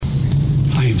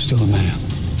still a man.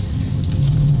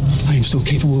 I am still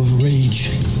capable of rage,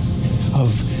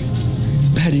 of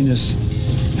pettiness,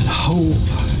 and hope.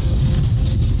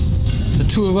 The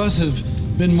two of us have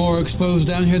been more exposed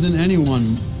down here than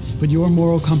anyone, but your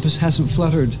moral compass hasn't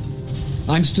fluttered.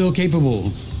 I'm still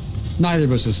capable. Neither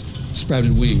of us has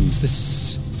sprouted wings.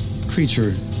 This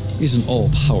creature isn't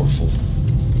all-powerful.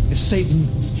 If Satan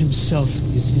himself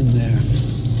is in there,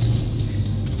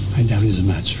 I doubt he's a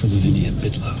match for Lavinia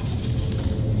Bidlow.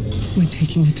 We're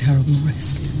taking a terrible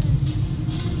risk.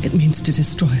 It means to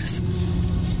destroy us.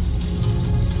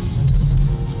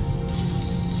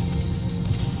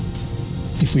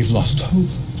 If we've lost hope,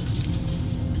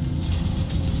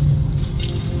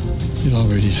 it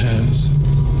already has.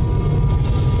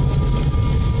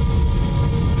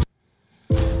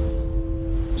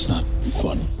 It's not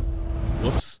funny.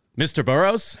 Whoops. Mr.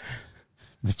 Burrows?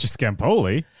 Mr.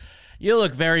 Scampoli? You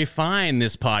look very fine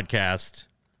this podcast.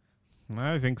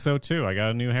 I think so, too. I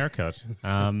got a new haircut.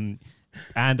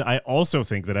 And I also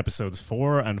think that episodes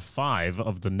 4 and 5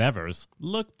 of The Nevers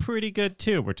look pretty good,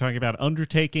 too. We're talking about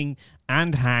Undertaking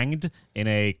and Hanged in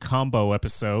a combo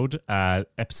episode.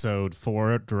 Episode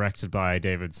 4, directed by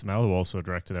David Semel, who also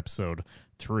directed episode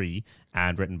 3,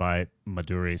 and written by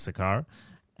Madhuri Sakar.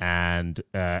 And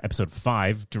episode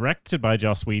 5, directed by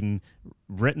Joss Whedon,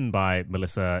 written by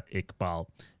Melissa Iqbal.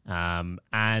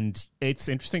 And it's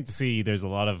interesting to see there's a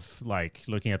lot of, like,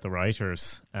 looking at the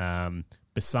writers,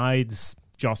 besides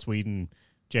Joss Whedon,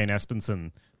 Jane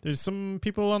Espenson, there's some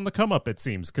people on the come up, it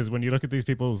seems, because when you look at these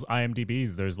people's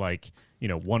IMDb's, there's like, you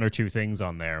know, 1 or 2 things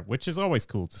on there, which is always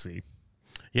cool to see.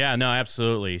 Yeah, no,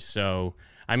 absolutely. So,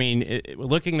 I mean,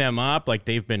 looking them up, like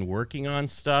they've been working on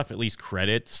stuff, at least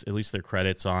their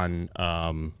credits on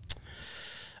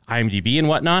IMDb and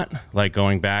whatnot, like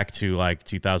going back to like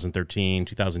 2013,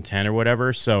 2010 or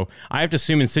whatever. So I have to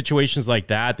assume in situations like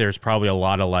that, there's probably a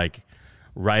lot of like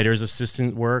writer's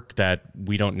assistant work that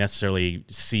we don't necessarily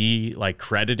see like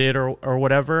credited or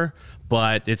whatever,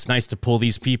 but it's nice to pull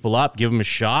these people up, give them a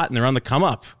shot, and they're on the come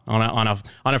up on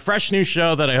a fresh new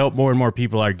show that I hope more and more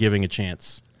people are giving a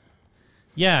chance.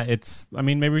 Yeah,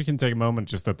 maybe we can take a moment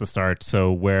just at the start.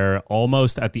 So we're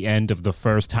almost at the end of the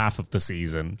first half of the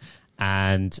season.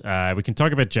 And we can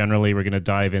talk about generally. We're going to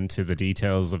dive into the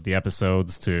details of the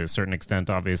episodes to a certain extent,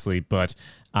 obviously. But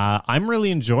I'm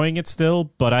really enjoying it still.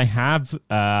 But I have...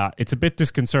 it's a bit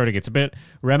disconcerting. It's a bit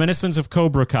reminiscent of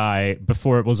Cobra Kai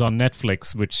before it was on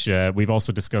Netflix, which we've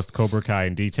also discussed Cobra Kai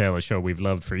in detail, a show we've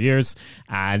loved for years,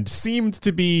 and seemed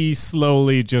to be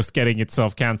slowly just getting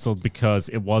itself cancelled because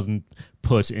it wasn't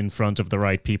put in front of the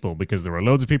right people, because there were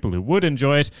loads of people who would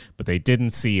enjoy it, but they didn't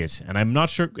see it. And I'm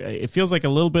not sure, it feels like a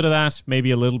little bit of that,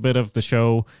 maybe a little bit of the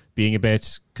show being a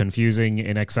bit confusing,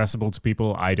 inaccessible to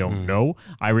people. I don't know.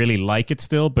 I really like it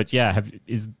still, but yeah,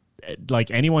 is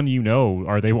like anyone you know,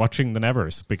 are they watching The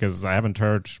Nevers? Because I haven't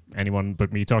heard anyone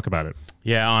but me talk about it.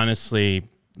 Yeah, honestly,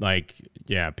 like,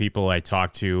 yeah, people I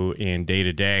talk to in day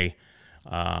to day,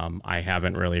 I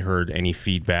haven't really heard any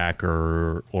feedback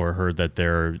or heard that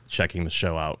they're checking the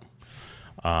show out.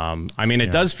 I mean,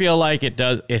 it does feel like it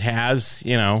has,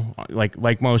 you know,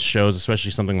 like most shows,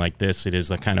 especially something like this, it is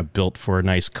like kind of built for a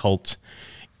nice cult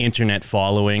internet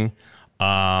following.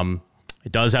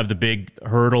 It does have the big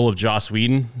hurdle of Joss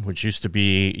Whedon, which used to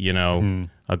be, you know,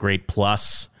 a great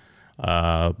plus,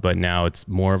 but now it's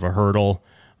more of a hurdle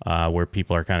where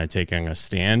people are kind of taking a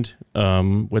stand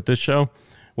with this show.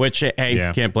 Which,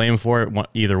 hey, can't blame him for it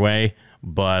either way.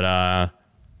 But,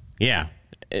 yeah.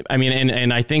 I mean,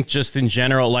 and I think just in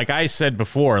general, like I said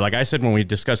when we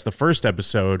discussed the first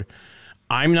episode,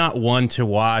 I'm not one to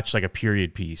watch like a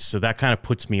period piece. So that kind of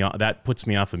puts me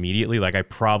off immediately. Like I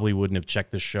probably wouldn't have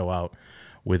checked this show out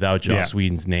without Joss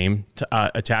Whedon's name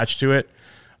attached to it.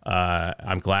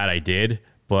 I'm glad I did.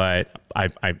 But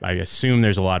I assume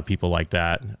there's a lot of people like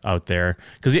that out there.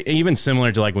 Because even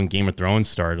similar to like when Game of Thrones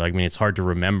started, like, I mean, it's hard to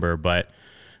remember, but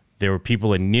there were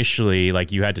people initially,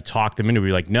 like, you had to talk them into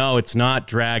be like, no, it's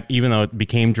not even though it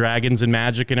became dragons and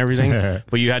magic and everything.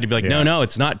 But you had to be like, no,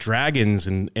 it's not dragons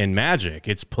and magic.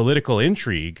 It's political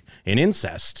intrigue and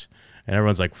incest. And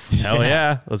everyone's like, hell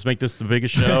yeah, let's make this the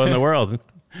biggest show in the world.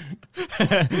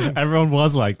 Everyone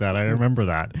was like that. I remember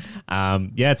that.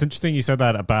 Yeah, it's interesting you said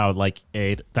that about like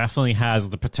it definitely has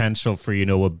the potential for, you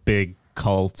know, a big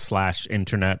cult /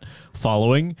 internet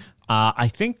following. I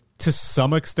think to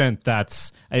some extent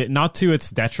that's not to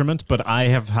its detriment, but I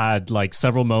have had like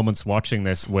several moments watching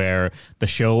this where the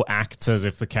show acts as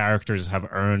if the characters have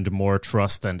earned more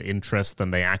trust and interest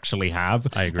than they actually have.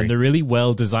 I agree. And they're really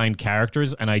well designed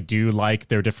characters, and I do like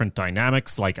their different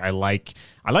dynamics. Like I like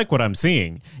what I'm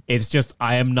seeing. It's just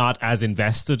I am not as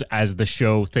invested as the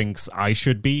show thinks I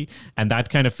should be, and that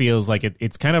kind of feels like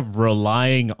it's kind of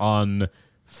relying on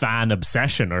fan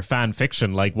obsession or fan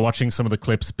fiction, like watching some of the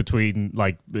clips between,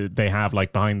 like, they have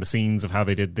like behind the scenes of how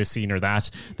they did this scene or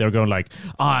that. They're going like,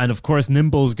 and of course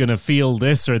Nimble's gonna feel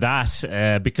this or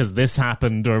that because this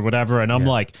happened or whatever, and I'm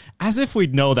like, as if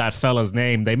we'd know that fella's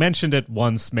name. They mentioned it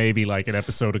once maybe like an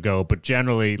episode ago, but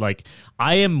generally, like,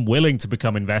 I am willing to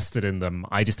become invested in them.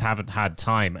 I just haven't had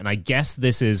time, and I guess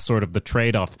this is sort of the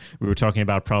trade-off we were talking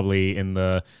about probably in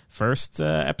the first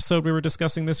episode we were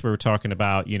discussing this. We were talking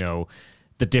about, you know,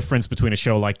 the difference between a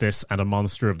show like this and a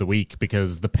Monster of the Week,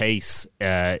 because the pace,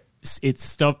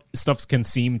 stuff can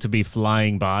seem to be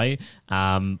flying by,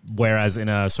 whereas in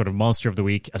a sort of Monster of the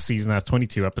Week, a season has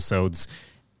 22 episodes.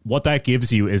 What that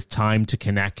gives you is time to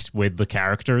connect with the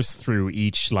characters through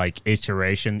each like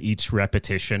iteration, each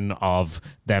repetition of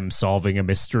them solving a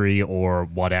mystery or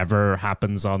whatever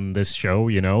happens on this show,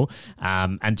 you know,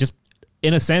 and just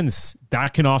in a sense,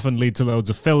 that can often lead to loads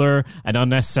of filler and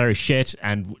unnecessary shit.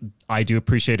 And I do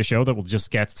appreciate a show that will just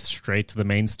get straight to the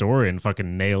main story and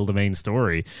fucking nail the main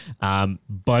story.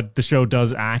 But the show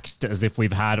does act as if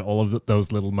we've had all of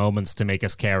those little moments to make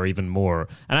us care even more.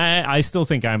 And I still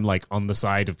think I'm like on the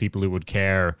side of people who would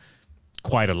care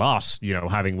quite a lot, you know,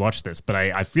 having watched this, but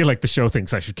I feel like the show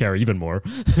thinks I should care even more.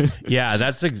 Yeah,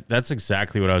 that's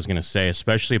exactly what I was going to say,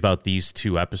 especially about these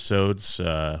two episodes,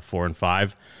 4 and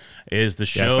 5. Is the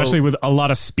show, especially with a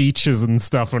lot of speeches and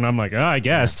stuff, when I'm like, I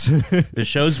guess the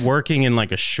show's working in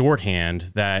like a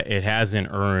shorthand that it hasn't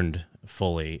earned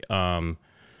fully.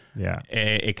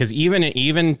 Because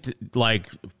even like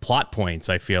plot points,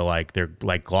 I feel like they're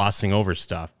like glossing over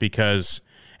stuff, because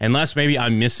unless maybe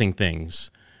I'm missing things.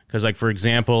 Because like, for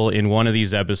example, in one of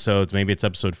these episodes, maybe it's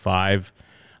episode 5,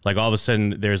 like all of a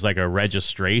sudden there's like a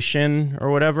registration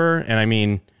or whatever, and I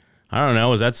mean, I don't know.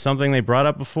 Was that something they brought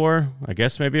up before? I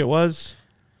guess maybe it was.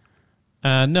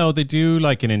 No, they do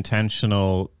like an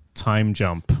intentional time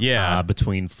jump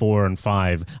between 4 and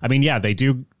 5. I mean, yeah, they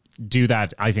do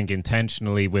that, I think,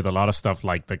 intentionally with a lot of stuff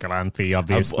like the Galanthe,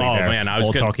 obviously. I was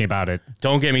talking about it.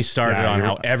 Don't get me started on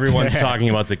how everyone's talking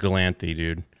about the Galanthe,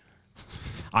 dude.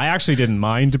 I actually didn't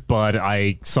mind, but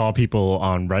I saw people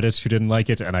on Reddit who didn't like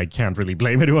it, and I can't really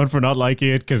blame anyone for not liking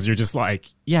it, because you're just like,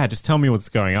 yeah, just tell me what's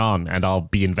going on, and I'll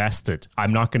be invested.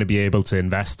 I'm not going to be able to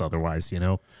invest otherwise, you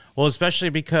know? Well, especially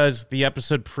because the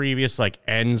episode previous, like,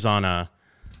 ends on a,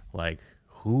 like,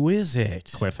 who is it?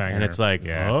 Cliffhanger. And it's like,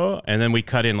 oh, and then we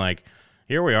cut in, like,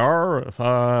 here we are,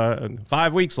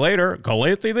 5 weeks later,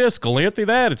 Galanthe this, Galanthe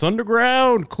that, it's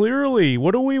underground, clearly.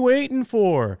 What are we waiting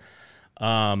for?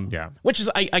 Which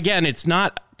is, again, it's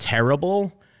not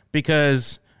terrible,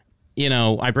 because, you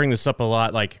know, I bring this up a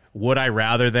lot. Like, would I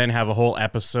rather then have a whole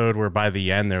episode where by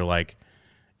the end they're like,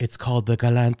 it's called the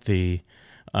Galanthe,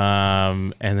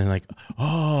 and then like,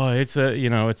 oh, it's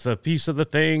a piece of the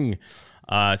thing.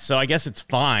 So I guess it's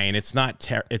fine. It's not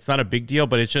a big deal,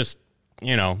 but it's just,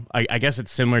 you know, I guess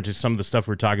it's similar to some of the stuff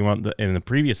we were talking about in the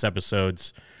previous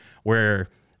episodes, where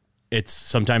it's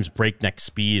sometimes breakneck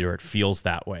speed, or it feels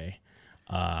that way.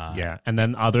 And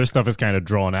then other stuff is kind of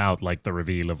drawn out, like the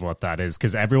reveal of what that is,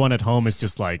 because everyone at home is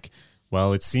just like,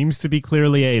 well, it seems to be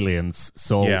clearly aliens,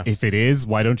 so if it is,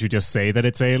 why don't you just say that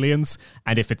it's aliens?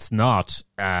 And if it's not,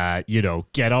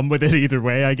 get on with it either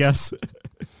way, I guess.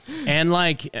 And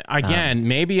like, again,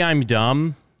 maybe I'm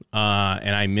dumb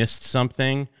and I missed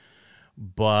something,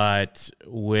 but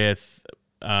with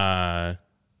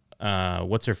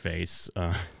what's her face?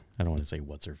 I don't want to say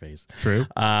what's her face. True.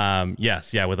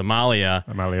 With Amalia.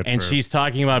 Amalia, and true. she's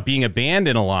talking about being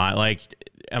abandoned a lot. Like,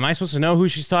 am I supposed to know who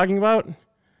she's talking about?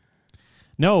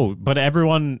 No, but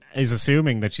everyone is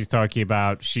assuming that she's talking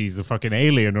about she's a fucking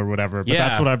alien or whatever. But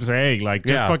that's what I'm saying. Like,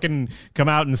 just fucking come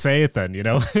out and say it then, you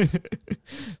know?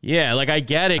 Yeah, like I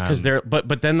get it, because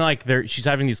but then like she's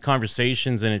having these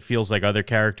conversations, and it feels like other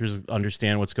characters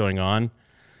understand what's going on.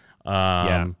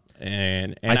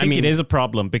 And I think it is a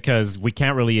problem, because we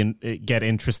can't really get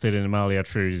interested in Amalia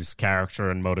True's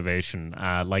character and motivation.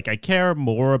 Like, I care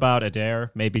more about Adair,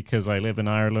 maybe because I live in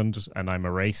Ireland and I'm a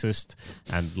racist,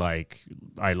 and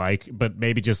but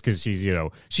maybe just because she's, you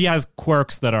know, she has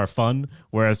quirks that are fun,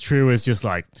 whereas True is just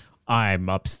like,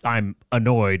 I'm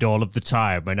annoyed all of the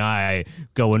time, and I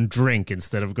go and drink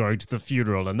instead of going to the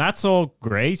funeral, and that's all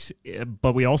great.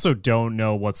 But we also don't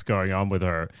know what's going on with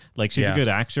her. Like, she's a good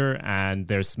actor, and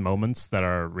there's moments that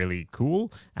are really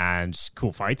cool and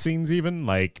cool fight scenes, even.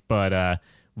 Like, but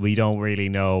we don't really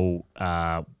know.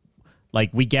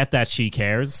 Like, we get that she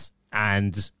cares,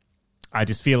 and I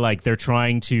just feel like they're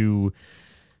trying to.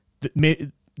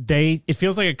 It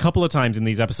feels like a couple of times in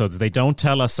these episodes they don't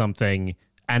tell us something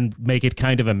and make it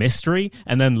kind of a mystery,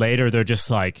 and then later they're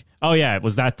just like, oh yeah, it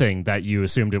was that thing that you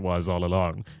assumed it was all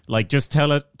along. Like, just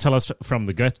tell us from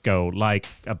the get-go, like,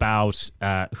 about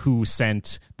who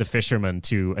sent the fisherman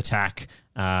to attack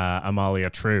Amalia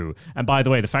True. And by the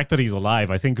way, the fact that he's alive,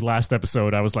 I think last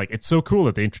episode I was like, it's so cool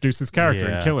that they introduced this character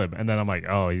and kill him, and then I'm like,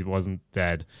 oh, he wasn't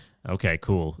dead. Okay,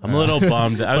 cool. I'm a little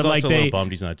bummed. I was also like, a little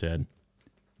bummed he's not dead.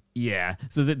 Yeah,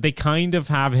 so they kind of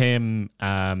have him.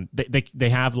 They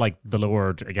have, like, the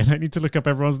Lord again. I need to look up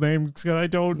everyone's name because I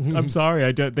don't. I'm sorry,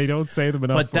 I don't. They don't say them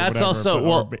enough. But that's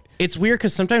also it's weird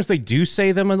because sometimes they do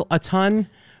say them a ton,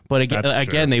 but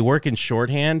again, they work in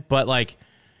shorthand. But like,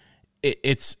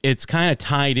 it's kind of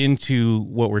tied into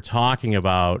what we're talking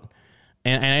about.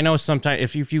 And I know sometimes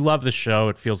if you love the show,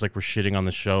 it feels like we're shitting on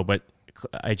the show, but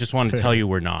I just want to tell you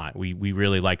we're not. We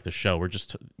really like the show.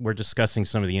 We're discussing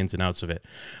some of the ins and outs of it.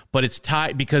 But it's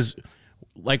tied because,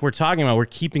 like we're talking about, we're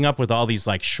keeping up with all these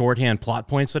like shorthand plot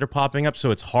points that are popping up,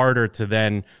 so it's harder to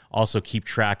then also keep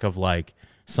track of like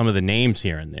some of the names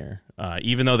here and there.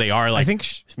 Even though they are like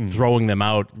throwing them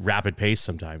out rapid pace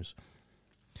sometimes.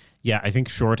 Yeah, I think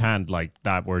shorthand, like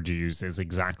that word you used, is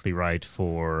exactly right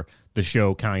for the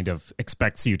show. Kind of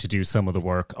expects you to do some of the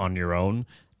work on your own.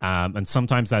 And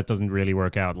sometimes that doesn't really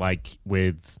work out, like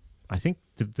with, I think,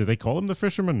 did they call him the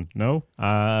fisherman? No?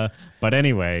 But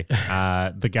anyway,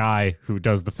 the guy who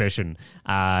does the fishing,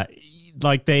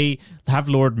 like they have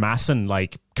Lord Masson,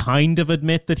 like, kind of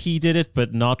admit that he did it,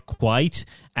 but not quite.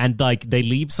 And like they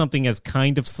leave something as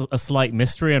kind of a slight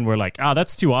mystery, and we're like,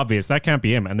 that's too obvious. That can't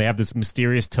be him. And they have this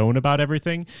mysterious tone about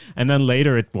everything. And then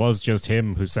later it was just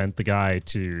him who sent the guy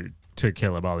to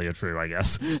kill Amalia True, I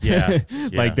guess. Yeah.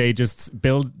 Like they just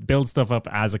build stuff up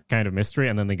as a kind of mystery,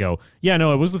 and then they go, yeah,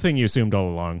 no, it was the thing you assumed all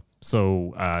along.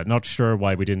 So not sure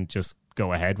why we didn't just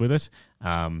go ahead with it.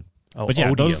 But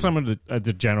yeah, those are some of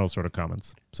the general sort of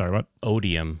comments. Sorry, what?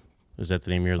 Odium. Is that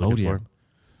the name you're looking for?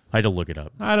 I had to look it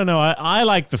up. I don't know. I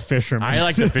like the fisherman. I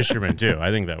like the fisherman too. I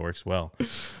think that works well.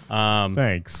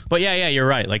 Thanks. But yeah, you're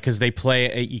right. Like, because they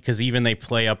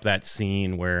play up that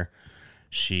scene where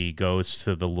she goes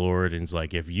to the Lord and's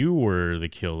like, if you were the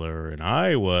killer and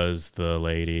I was the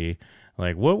lady,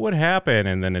 like, what would happen?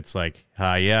 And then it's like,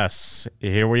 yes,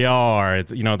 here we are.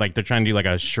 It's, like they're trying to do like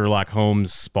a Sherlock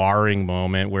Holmes sparring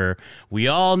moment where we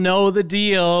all know the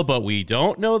deal, but we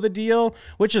don't know the deal,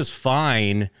 which is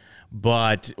fine.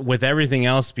 But with everything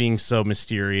else being so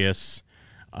mysterious,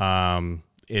 I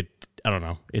don't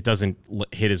know. It doesn't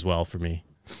hit as well for me.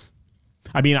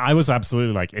 I mean, I was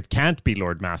absolutely like, it can't be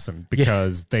Lord Masson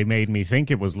because they made me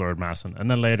think it was Lord Masson. And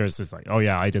then later it's just like, oh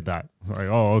yeah, I did that. Like,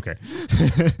 oh, okay.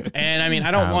 And I mean,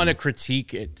 I don't want to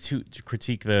critique it to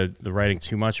critique the writing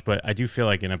too much, but I do feel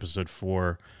like in episode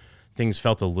 4, things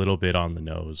felt a little bit on the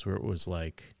nose where it was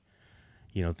like,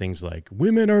 things like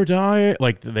women are dying.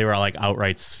 Like they were like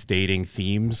outright stating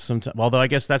themes sometimes. Although I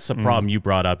guess that's the problem you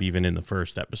brought up even in the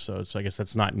first episode. So I guess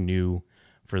that's not new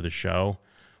for the show.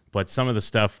 But some of the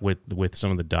stuff with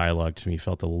some of the dialogue to me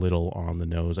felt a little on the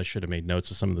nose. I should have made notes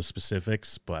of some of the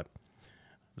specifics, but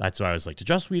that's why I was like, did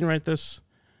Joss Whedon write this?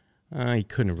 He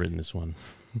couldn't have written this one.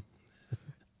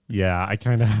 Yeah, I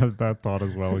kind of had that thought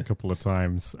as well a couple of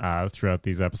times throughout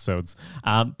these episodes.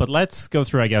 But let's go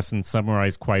through, I guess, and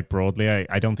summarize quite broadly.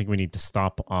 I don't think we need to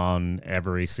stop on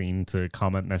every scene to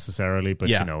comment necessarily. But,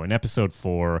 in episode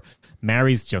 4,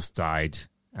 Mary's just died.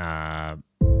 I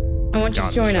want you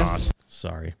to join us.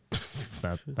 Sorry.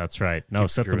 That's right. No,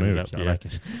 set the mood. I like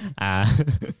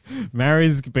it.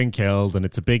 Mary's been killed, and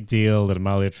it's a big deal that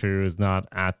Amalia True is not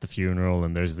at the funeral,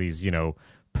 and there's these,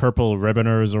 purple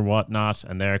ribboners or whatnot,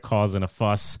 and they're causing a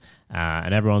fuss,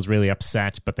 and everyone's really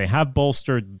upset. But they have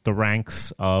bolstered the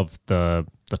ranks of the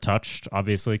Touched,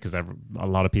 obviously, because a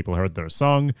lot of people heard their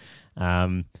song.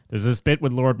 There's this bit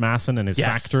with Lord Masson and his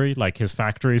factory. Like, his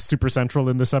factory is super central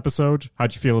in this episode.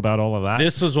 How'd you feel about all of that?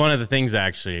 This was one of the things,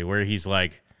 actually, where he's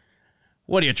like,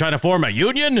 what are you trying to form a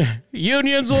union?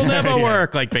 Unions will never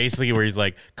work. Like, basically, where he's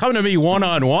like, come to me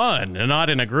one-on-one and not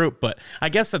in a group. But I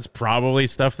guess that's probably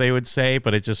stuff they would say,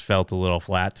 but it just felt a little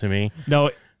flat to me.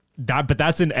 No, but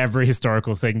that's in every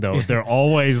historical thing, though. They're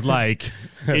always like,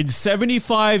 in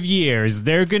 75 years,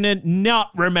 they're going to not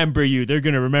remember you. They're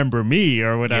going to remember me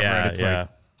or whatever. Yeah, and it's like,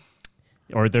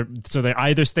 or they're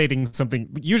either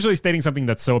usually stating something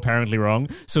that's so apparently wrong,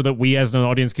 so that we as an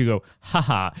audience could go,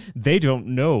 haha, they don't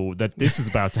know that this is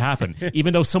about to happen,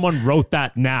 even though someone wrote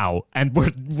that now, and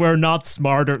we're not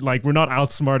smarter, like we're not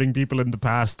outsmarting people in the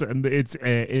past, and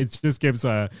it just gives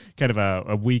a kind of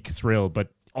a weak thrill. But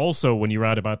also, when you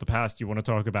write about the past, you want to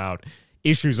talk about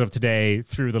issues of today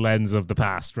through the lens of the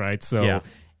past, right? So. Yeah.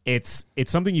 It's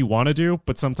something you want to do,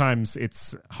 but sometimes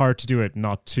it's hard to do it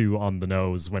not too on the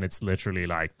nose when it's literally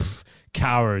like,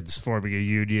 cowards forming a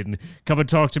union, come and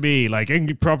talk to me like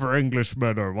proper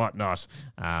Englishmen or whatnot.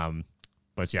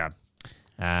 But yeah,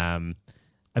 I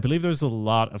believe there's a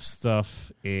lot of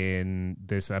stuff in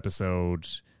this episode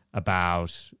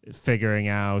about figuring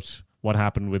out what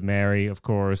happened with Mary, of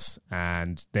course,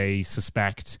 and they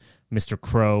suspect Mr.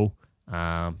 Crow,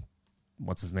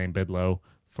 what's his name, Bidlow,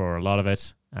 for a lot of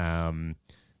it.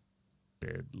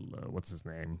 What's his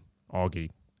name?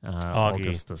 Augie.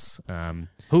 Augustus.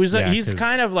 He's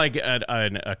kind of like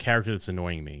a character that's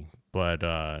annoying me,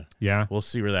 but yeah, we'll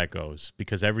see where that goes,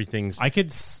 because everything's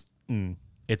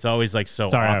it's always like so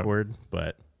awkward.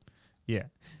 But yeah,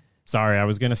 sorry, I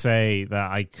was gonna say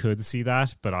that I could see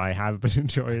that, but I have been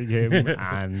enjoying him,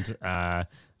 and I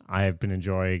have been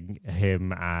enjoying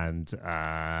him and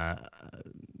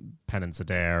Penance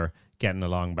Adair getting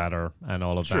along better and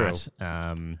all of that.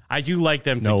 I do like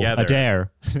them together.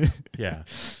 Adair. Yeah.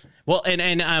 Well,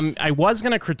 and I was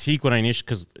going to critique when I initially,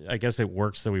 because I guess it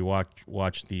works that we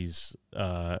watch these,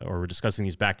 or we're discussing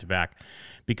these back to back,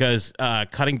 because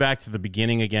cutting back to the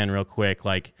beginning again real quick,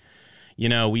 like,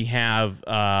 we have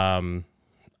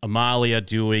Amalia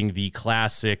doing the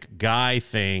classic guy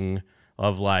thing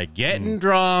of like getting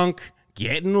drunk,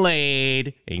 getting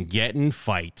laid, and getting in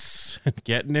fights.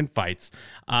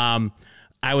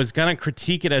 I was gonna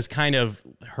critique it as kind of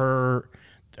her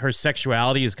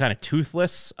sexuality is kind of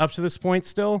toothless up to this point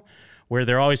still, where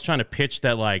they're always trying to pitch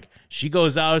that like she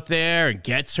goes out there and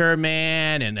gets her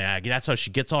man, and that's how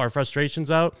she gets all her frustrations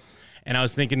out. And I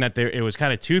was thinking that it was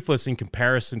kind of toothless in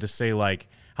comparison to, say, like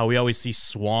how we always see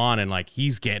Swan and like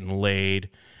he's getting laid,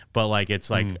 but like it's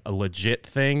like a legit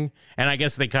thing. And I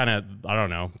guess they kind of, I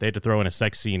don't know, they had to throw in a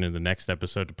sex scene in the next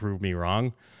episode to prove me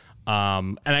wrong.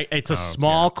 It's a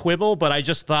small quibble, but I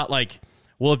just thought like,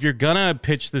 well, if you're gonna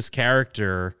pitch this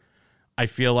character, I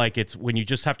feel like it's when you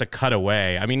just have to cut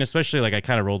away. I mean, especially like I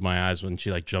kind of rolled my eyes when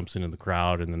she like jumps into the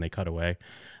crowd and then they cut away.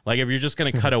 Like if you're just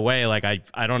gonna cut away, like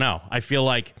I don't know. I feel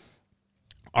like,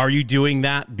 are you doing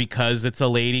that because it's a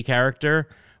lady character?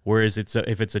 Whereas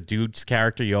if it's a dude's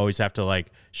character, you always have to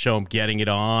like show him getting it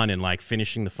on and like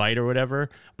finishing the fight or whatever.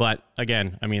 But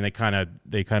again, I mean, they kind of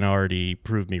already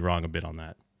proved me wrong a bit on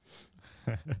that.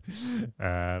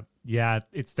 Yeah,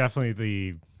 it's definitely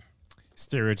the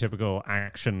stereotypical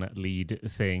action lead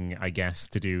thing, I guess,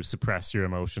 to do, suppress your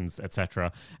emotions,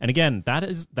 etc. And again,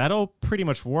 that all pretty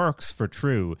much works for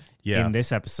True in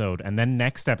this episode. And then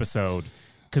next episode,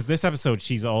 because this episode,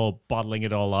 she's all bottling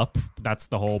it all up. That's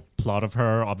the whole plot of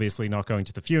her, obviously not going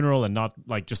to the funeral and not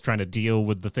like just trying to deal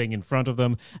with the thing in front of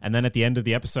them. And then at the end of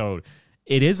the episode,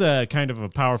 it is a kind of a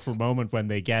powerful moment when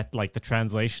they get like the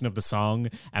translation of the song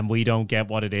and we don't get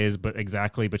what it is, but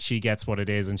she gets what it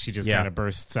is, and she just kind of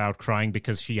bursts out crying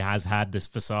because she has had this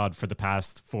facade for the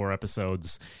past 4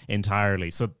 episodes entirely.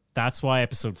 So that's why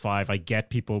episode 5, I get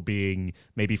people being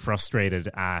maybe frustrated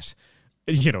at,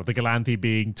 the Galanthe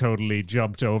being totally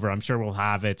jumped over. I'm sure we'll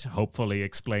have it hopefully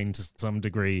explained to some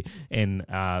degree in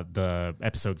the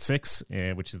episode 6,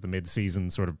 which is the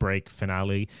mid-season sort of break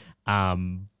finale.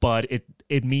 But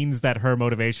it means that her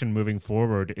motivation moving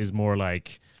forward is more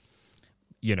like,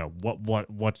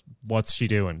 what's she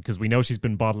doing? Because we know she's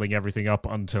been bottling everything up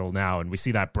until now, and we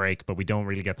see that break, but we don't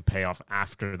really get the payoff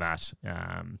after that.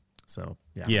 So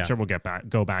I'm sure we'll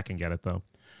go back and get it though.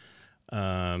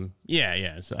 So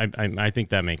I think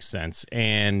that makes sense.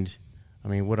 And I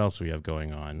mean, what else we have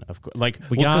going on? Of course, like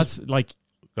we got like,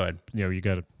 go ahead. You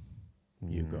got it.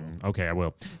 You go. Okay, I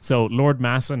will. So Lord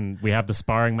Masson, we have the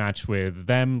sparring match with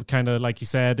them, kind of like you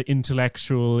said,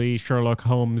 intellectually Sherlock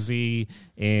Holmesy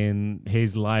in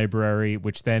his library,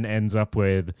 which then ends up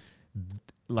with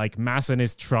like Masson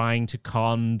is trying to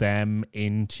con them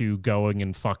into going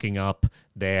and fucking up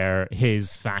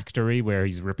his factory where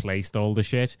he's replaced all the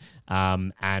shit.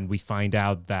 And we find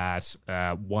out that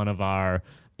one of our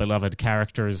beloved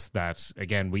characters that,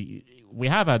 again, we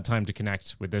have had time to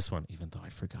connect with this one, even though I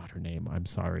forgot her name. I'm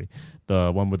sorry.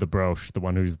 The one with the brooch, the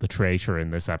one who's the traitor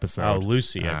in this episode. Oh,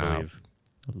 Lucy, I believe.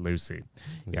 Lucy.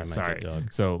 Yeah, sorry.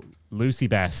 So Lucy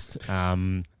Best.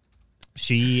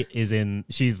 She's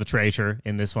the traitor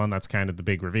in this one. That's kind of the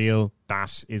big reveal.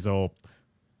 That is all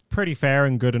pretty fair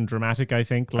and good and dramatic, I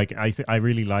think. Like, I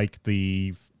really like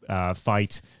the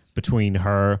fight between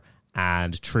her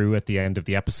and True at the end of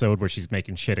the episode where she's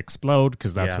making shit explode,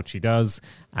 because that's what she does.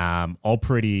 All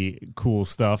pretty cool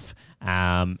stuff.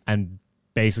 And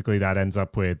basically that ends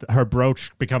up with her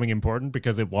brooch becoming important,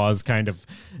 because it was kind of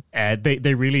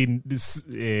they really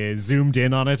zoomed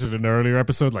in on it in an earlier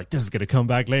episode, like this is going to come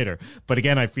back later. But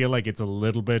again, I feel like it's a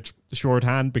little bit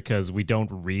shorthand because we don't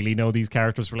really know these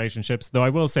characters' relationships. Though I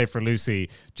will say for Lucy,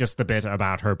 just the bit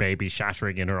about her baby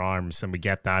shattering in her arms, and we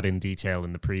get that in detail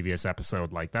in the previous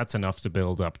episode, like that's enough to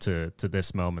build up to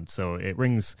this moment. So it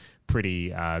rings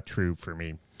pretty true for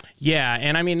me. Yeah,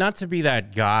 and I mean, not to be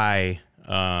that guy,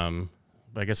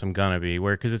 I guess I'm gonna be,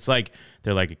 because it's like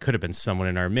they're like, it could have been someone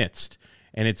in our midst,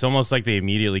 and it's almost like they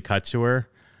immediately cut to her,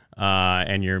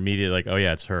 and you're immediately like, oh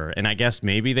yeah, it's her. And I guess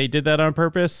maybe they did that on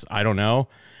purpose. I don't know.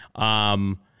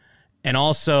 And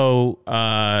also,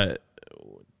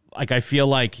 like I feel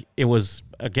like it was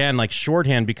again like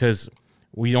shorthand, because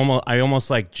I almost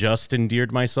like just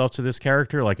endeared myself to this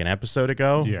character like an episode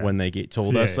ago when they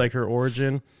told us like her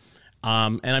origin.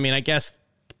 And I mean, I guess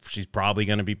she's probably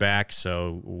going to be back,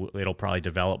 so it'll probably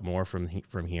develop more from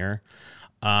here.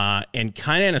 And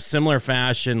kind of in a similar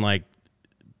fashion, like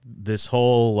this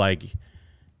whole like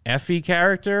Effie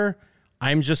character,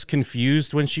 I'm just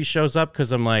confused when she shows up,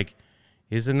 because I'm like,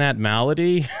 isn't that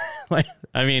Malady? Like,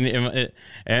 I mean,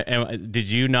 did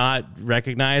you not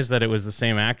recognize that it was the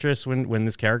same actress when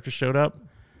this character showed up?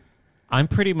 I'm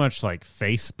pretty much like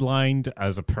face blind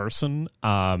as a person,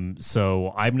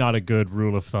 so I'm not a good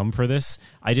rule of thumb for this.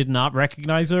 I did not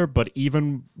recognize her, but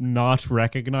even not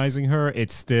recognizing her,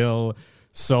 it's still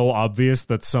so obvious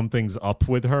that something's up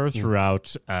with her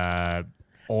throughout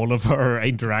all of her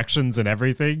interactions and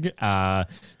everything. But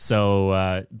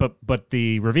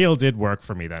the reveal did work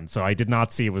for me then, so I did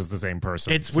not see it was the same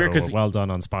person. It's weird, because well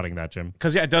done on spotting that, Jim.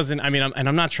 Because it doesn't. I mean,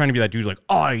 I'm not trying to be that dude like,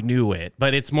 oh, I knew it,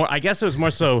 but it's more. I guess it was more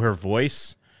so her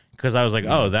voice, because I was like,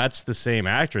 oh, that's the same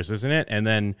actress, isn't it?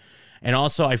 And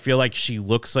also I feel like she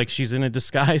looks like she's in a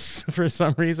disguise for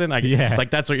some reason. Like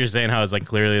that's what you're saying. How it's like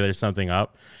clearly there's something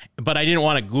up. But I didn't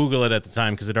want to Google it at the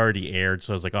time because it already aired.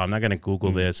 So I was like, oh, I'm not going to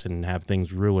Google this and have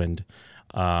things ruined.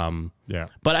 But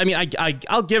I mean,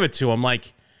 I'll give it to him.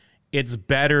 Like, it's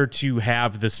better to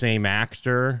have the same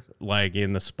actor like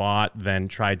in the spot than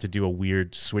try to do a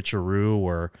weird switcheroo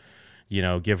or, you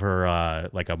know, give her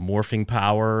like a morphing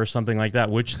power or something like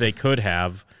that, which they could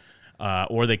have.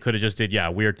 Or they could have just did,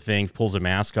 weird thing, pulls a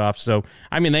mask off. So,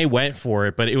 I mean, they went for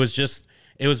it, but it was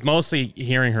mostly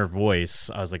hearing her voice.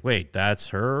 I was like, wait, that's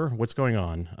her? What's going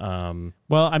on?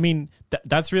 Well, I mean,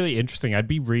 that's really interesting. I'd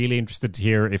be really interested to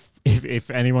hear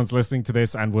if anyone's listening to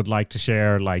this and would like to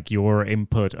share like your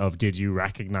input of, did you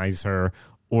recognize her,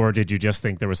 or did you just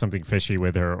think there was something fishy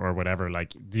with her or whatever?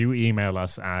 Like, do email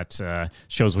us at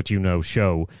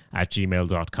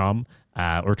showswhatyouknow@gmail.com.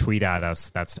 Or tweet at us.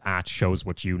 That's at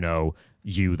showswhatyouknow,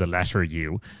 you, the letter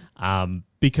U.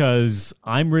 Because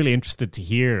I'm really interested to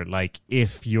hear, like,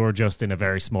 if you're just in a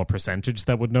very small percentage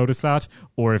that would notice that,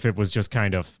 or if it was just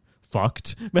kind of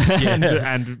fucked and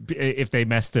if they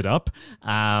messed it up.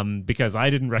 Because I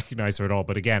didn't recognize her at all.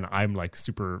 But again, I'm like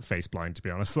super face blind, to be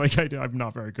honest. Like, I'm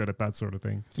not very good at that sort of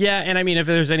thing. Yeah, and I mean, if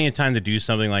there's any time to do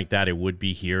something like that, it would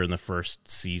be here in the first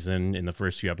season, in the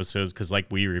first few episodes, because like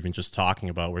we were even just talking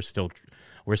about, we're still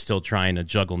trying to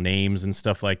juggle names and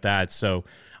stuff like that. So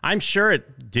I'm sure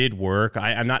it did work.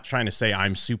 I'm not trying to say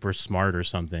I'm super smart or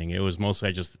something. It was mostly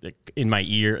I just in my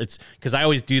ear. It's because I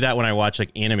always do that when I watch like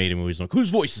animated movies. I'm like,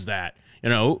 whose voice is that? You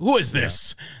know, who is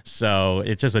this? Yeah. So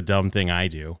it's just a dumb thing I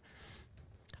do.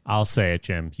 I'll say it,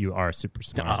 Jim. You are super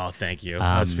smart. Oh, thank you.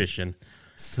 I was fishing.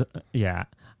 So, yeah.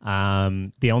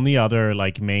 The only other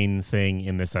like main thing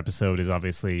in this episode is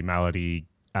obviously Malady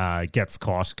gets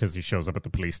caught because he shows up at the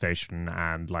police station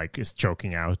and like is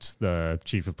choking out the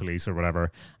chief of police or whatever,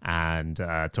 and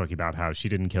talking about how she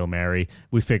didn't kill Mary.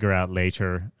 We figure out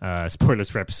later, spoilers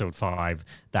for episode 5,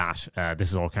 that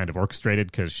this is all kind of orchestrated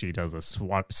because she does a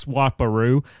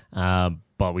swap-aroo,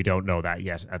 but we don't know that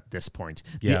yet at this point.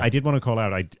 I did want to call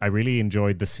out, I really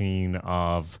enjoyed the scene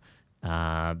of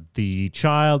the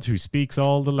child who speaks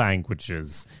all the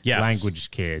languages,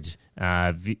 language kid,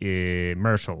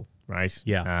 Myrtle. Right.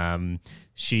 Yeah.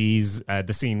 She's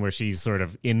the scene where she's sort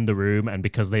of in the room, and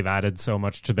because they've added so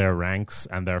much to their ranks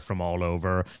and they're from all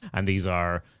over, and these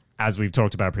are, as we've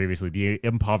talked about previously, the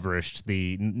impoverished,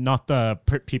 not the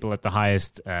people at the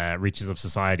highest reaches of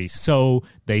society. So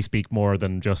they speak more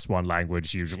than just one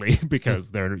language usually, because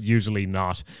they're usually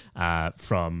not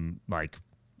from like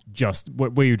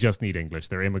where you just need English.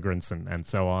 They're immigrants and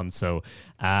so on. So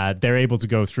they're able to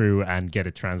go through and get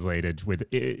it translated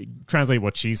translate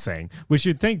what she's saying, which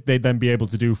you'd think they'd then be able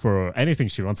to do for anything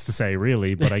she wants to say,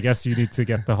 really. But I guess you need to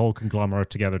get the whole conglomerate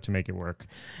together to make it work.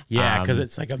 Yeah, because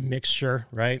it's like a mixture,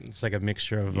 right? It's like a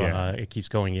mixture of it keeps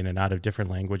going in and out of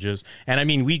different languages. And I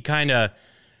mean,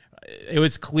 it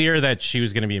was clear that she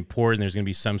was going to be important. There's going to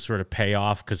be some sort of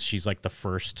payoff because she's like the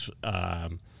first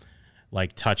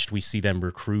touched we see them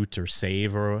recruit or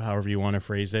save, or however you want to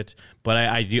phrase it. But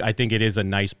I think it is a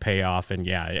nice payoff, and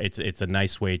yeah, it's a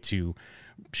nice way to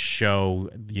show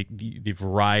the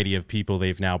variety of people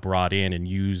they've now brought in and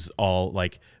use all,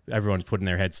 like, everyone's putting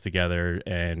their heads together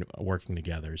and working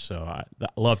together. So I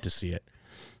love to see it.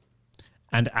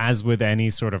 And as with any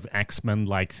sort of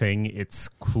X-Men-like thing, it's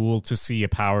cool to see a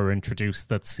power introduced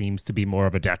that seems to be more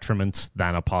of a detriment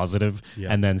than a positive,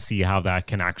 and then see how that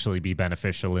can actually be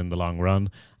beneficial in the long run.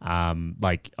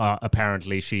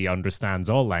 Apparently she understands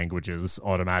all languages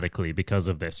automatically because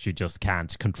of this. She just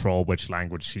can't control which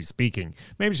language she's speaking.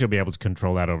 Maybe she'll be able to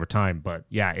control that over time. But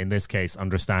yeah, in this case,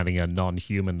 understanding a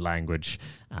non-human language,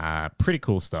 pretty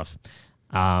cool stuff.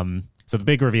 So the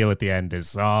big reveal at the end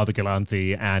is, the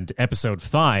Gallanthy, and episode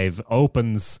 5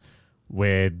 opens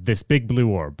with this big blue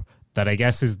orb that I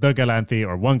guess is the Gallanthy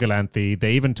or one Gallanthy.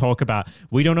 They even talk about,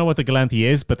 we don't know what the Gallanthy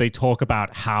is, but they talk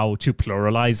about how to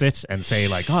pluralize it and say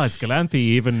like, it's Gallanthy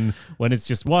even when it's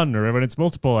just one or when it's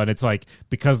multiple. And it's like,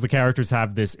 because the characters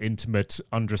have this intimate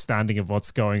understanding of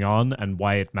what's going on and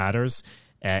why it matters,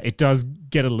 it does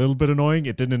get a little bit annoying.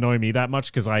 It didn't annoy me that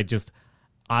much because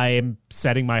I am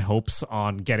setting my hopes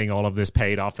on getting all of this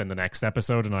paid off in the next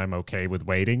episode, and I'm okay with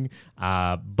waiting.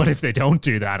 But if they don't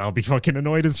do that, I'll be fucking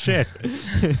annoyed as shit.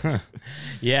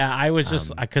 Yeah, I was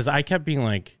just, because I kept being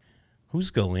like,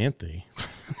 who's Gallanthy?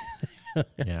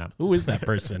 Yeah. Who is that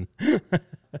person?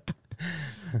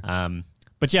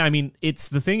 But yeah, I mean,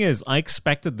 the thing is, I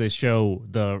expected this show,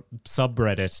 the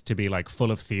subreddit, to be like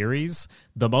full of theories.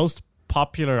 The most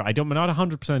popular, I'm not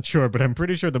 100% sure, but I'm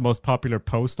pretty sure the most popular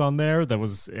post on there that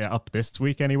was up this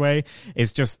week anyway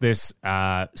is just this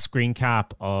screen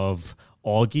cap of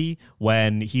Augie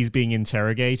when he's being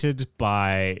interrogated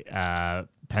by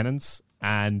Penance,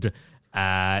 and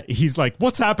he's like,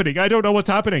 what's happening? I don't know what's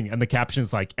happening. And the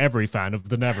caption's like, every fan of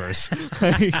the Nevers.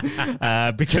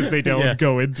 Because they don't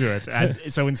go into it. And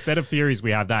so instead of theories,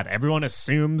 we have that. Everyone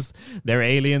assumes they're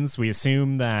aliens. We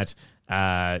assume that,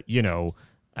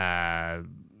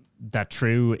 that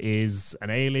True is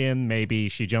an alien. Maybe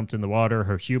she jumped in the water,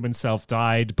 her human self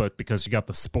died, but because she got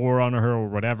the spore on her or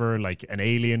whatever, like an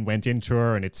alien went into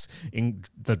her and it's in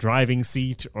the driving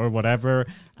seat or whatever.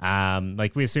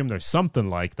 We assume there's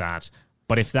something like that.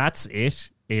 But if that's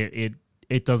it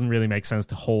doesn't really make sense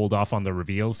to hold off on the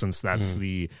reveal, since that's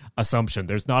the assumption.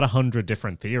 There's not 100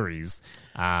 different theories.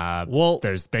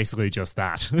 There's basically just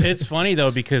that. It's funny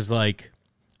though, because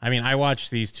I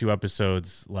watched these 2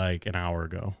 episodes like an hour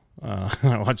ago.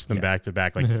 I watched them back to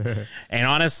back, and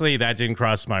honestly, that didn't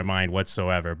cross my mind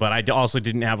whatsoever. But I also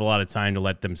didn't have a lot of time to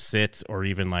let them sit or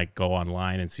even go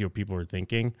online and see what people were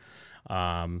thinking.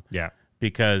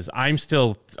 Because I'm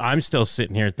still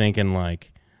sitting here thinking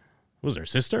was her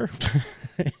sister?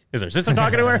 Is her sister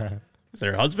talking to her? Is it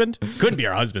her husband? Couldn't be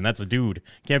her husband. That's a dude.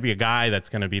 Can't be a guy that's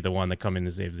going to be the one that come in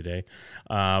to save the day.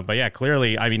 But yeah,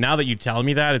 clearly, now that you tell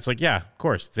me that, it's like, yeah, of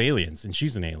course, it's aliens, and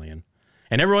she's an alien.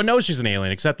 And everyone knows she's an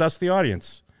alien, except us, the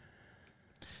audience.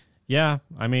 Yeah,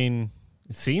 it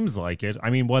seems like it.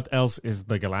 What else is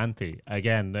the Gallanthy?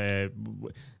 Again,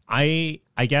 I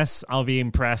guess I'll be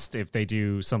impressed if they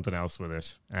do something else with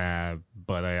it.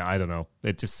 But I don't know.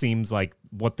 It just seems like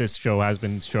what this show has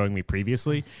been showing me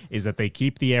previously is that they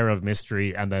keep the air of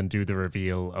mystery and then do the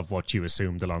reveal of what you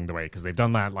assumed along the way, because they've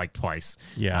done that twice.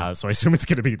 Yeah. So I assume it's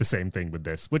going to be the same thing with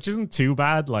this, which isn't too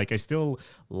bad. I still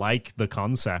like the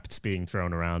concepts being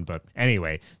thrown around. But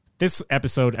anyway, this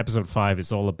episode 5,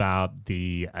 is all about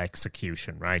the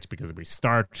execution, right? Because we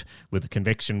start with the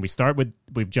conviction.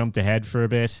 We've jumped ahead for a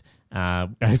bit.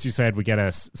 As you said, we get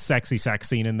a sexy sex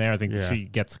scene in there. I think she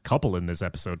gets a couple in this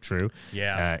episode, True.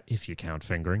 Yeah. If you count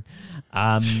fingering.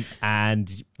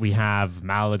 And we have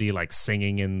Malady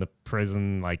singing in the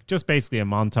prison, just basically a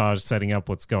montage setting up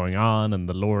what's going on, and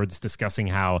the lords discussing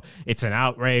how it's an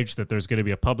outrage that there's going to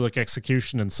be a public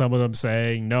execution, and some of them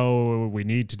saying, no, we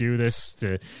need to do this.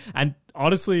 And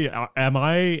honestly, am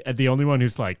I the only one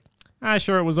who's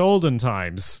sure, it was olden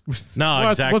times. No,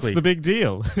 exactly. What's the big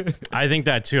deal? I think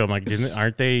that too. I'm like,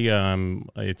 aren't they?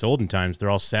 It's olden times. They're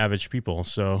all savage people,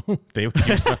 so they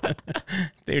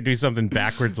would do something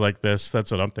backwards like this.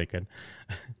 That's what I'm thinking.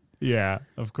 Yeah,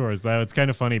 of course. It's kind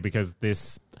of funny because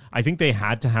this. I think they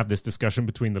had to have this discussion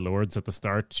between the lords at the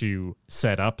start to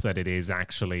set up that it is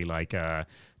actually like a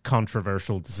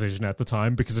controversial decision at the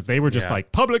time, because if they were just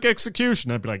like public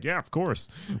execution, I'd be like, yeah, of course,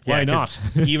 why not?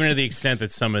 Even to the extent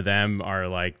that some of them are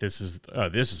like, this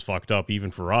is fucked up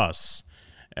even for us.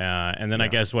 And then I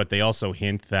guess what they also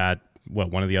hint that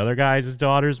one of the other guys'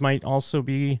 daughters might also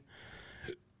be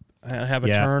have a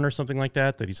turn or something like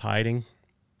that he's hiding.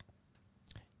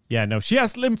 Yeah, no, she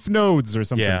has lymph nodes or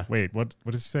something. Yeah. Wait, what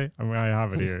does she say? I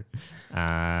have it here.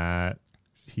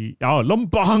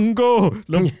 Lumbago.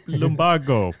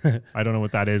 Lumbago. I don't know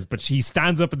what that is, but she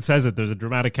stands up and says it. There's a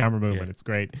dramatic camera movement. It's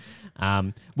great.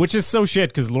 Which is so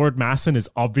shit, because Lord Masson is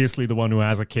obviously the one who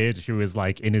has a kid who is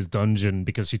like in his dungeon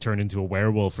because she turned into a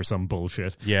werewolf or some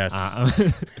bullshit. Yes.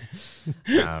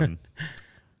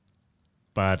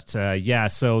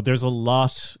 So there's a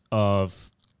lot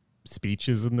of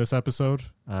speeches in this episode,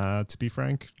 to be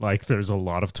frank. Like, there's a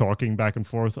lot of talking back and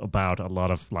forth about a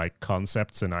lot of like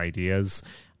concepts and ideas,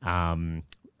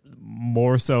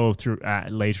 more so through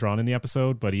later on in the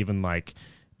episode, but even like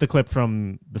the clip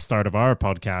from the start of our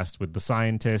podcast with the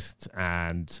scientist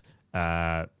and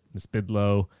Miss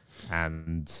Bidlow,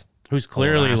 and who's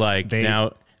clearly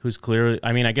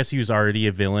I mean, I guess he was already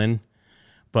a villain,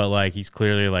 but like he's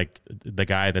clearly like the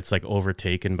guy that's like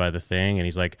overtaken by the thing, and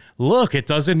he's like, look, it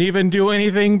doesn't even do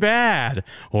anything bad,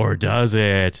 or does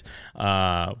it?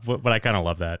 But I kind of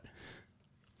love that.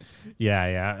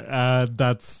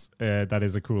 That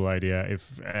is a cool idea.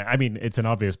 I mean, it's an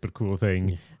obvious but cool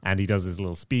thing. And he does his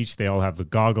little speech. They all have the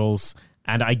goggles,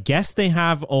 and I guess they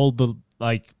have all the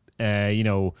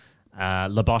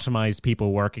lobotomized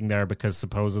people working there, because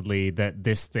supposedly that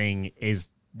this thing is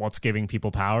what's giving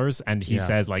people powers. And he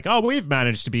says like, oh, we've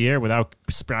managed to be here without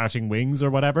sprouting wings or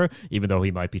whatever, even though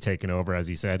he might be taken over, as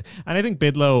you said. And I think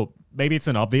Bidlow, maybe it's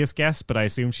an obvious guess, but I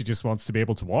assume she just wants to be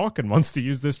able to walk and wants to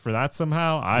use this for that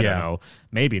somehow. I don't know.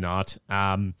 Maybe not.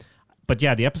 But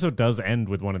yeah, the episode does end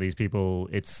with one of these people.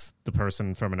 It's the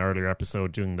person from an earlier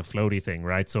episode doing the floaty thing,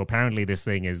 right? So apparently this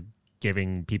thing is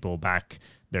giving people back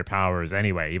their powers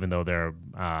anyway, even though they're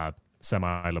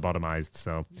semi-lobotomized.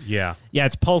 So yeah,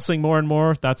 it's pulsing more and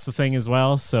more. That's the thing as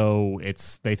well. So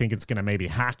they think it's going to maybe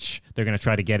hatch. They're going to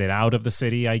try to get it out of the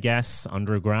city, I guess,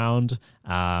 underground.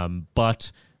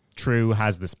 But True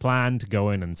has this plan to go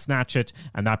in and snatch it,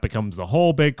 and that becomes the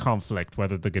whole big conflict,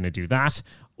 whether they're going to do that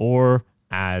or,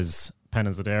 as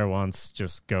Penance Adair wants,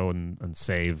 just go and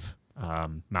save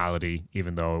Malady,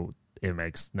 even though it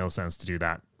makes no sense to do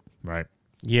that, right?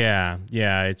 Yeah,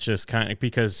 it's just kind of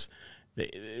because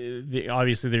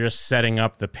obviously they're just setting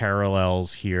up the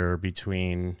parallels here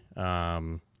between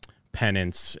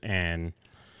Penance and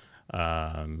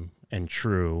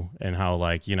True, and how,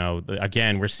 like, you know,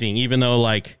 again, we're seeing, even though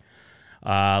like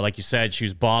you said, she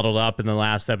was bottled up in the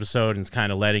last episode and is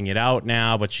kind of letting it out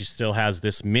now, but she still has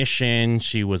this mission.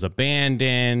 She was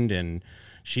abandoned and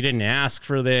she didn't ask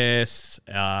for this.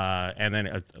 And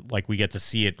then like we get to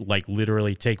see it like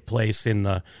literally take place in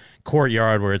the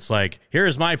courtyard, where it's like,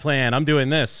 here's my plan. I'm doing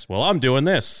this. Well, I'm doing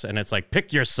this. And it's like,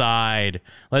 pick your side.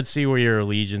 Let's see where your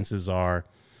allegiances are.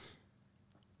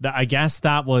 I guess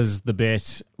that was the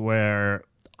bit where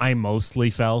I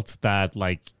mostly felt that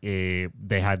like they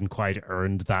hadn't quite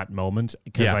earned that moment,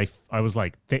 because I was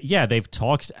like, they've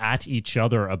talked at each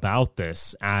other about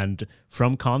this, and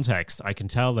from context I can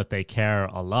tell that they care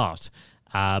a lot,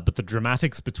 but the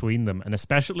dramatics between them, and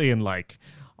especially in like,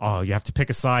 oh, you have to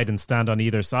pick a side and stand on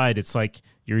either side, it's like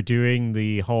you're doing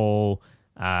the whole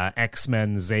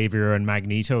X-Men Xavier and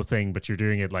Magneto thing, but you're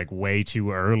doing it like way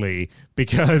too early,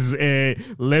 because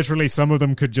literally some of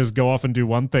them could just go off and do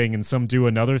one thing and some do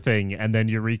another thing, and then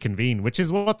you reconvene, which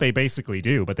is what they basically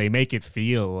do, but they make it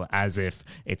feel as if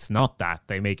it's not that.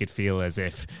 They make it feel as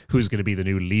if who's going to be the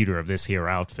new leader of this here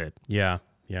outfit. Yeah.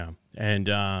 And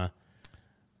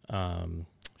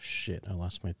shit, I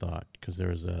lost my thought, because there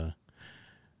was a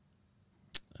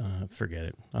forget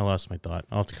it. I lost my thought.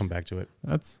 I'll have to come back to it.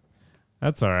 That's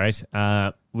all right.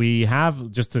 We have,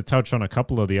 just to touch on a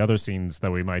couple of the other scenes that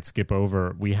we might skip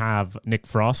over, we have Nick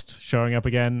Frost showing up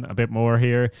again a bit more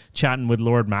here, chatting with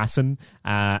Lord Masson,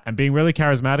 and being really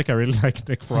charismatic. I really like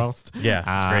Nick Frost. Yeah,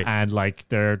 it's great. And like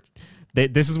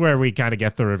this is where we kind of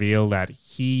get the reveal that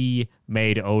he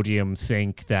made Odium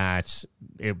think that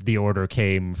the order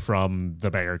came from the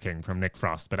Beggar King, from Nick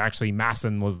Frost, but actually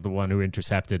Masson was the one who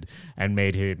intercepted and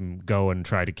made him go and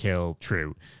try to kill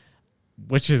True,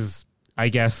 which is, I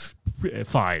guess,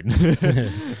 fine.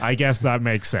 I guess that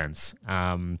makes sense.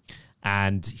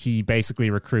 and he basically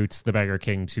recruits the Beggar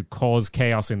King to cause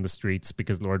chaos in the streets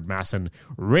because Lord Masson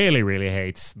really, really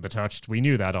hates the Touched. We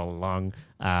knew that all along.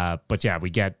 But yeah, we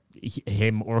get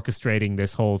him orchestrating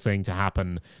this whole thing to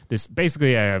happen. This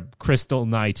basically a crystal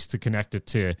night to connect it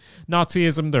to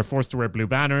Nazism. They're forced to wear blue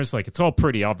banners. Like, it's all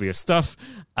pretty obvious stuff.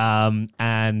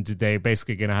 And they're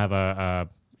basically going to have a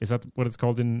is that what it's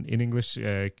called in English?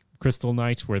 Crystal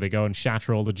Night, where they go and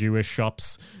shatter all the Jewish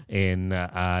shops in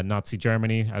Nazi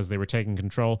Germany as they were taking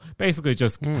control. Basically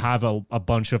just have a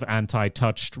bunch of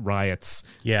anti-Touched riots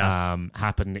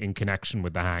happen in connection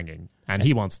with the hanging. And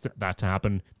he wants that to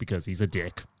happen because he's a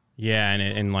dick. Yeah,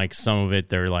 and like some of it,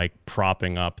 they're like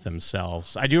propping up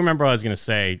themselves. I do remember I was going to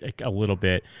say like, a little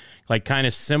bit, like kind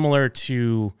of similar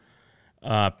to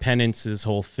Penance's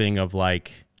whole thing of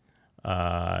like,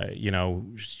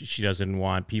 she doesn't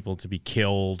want people to be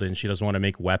killed and she doesn't want to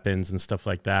make weapons and stuff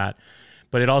like that.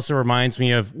 But it also reminds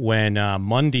me of when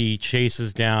Mundy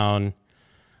chases down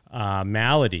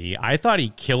Malady. I thought he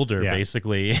killed her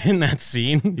basically in that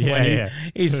scene.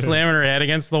 He's slamming her head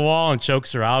against the wall and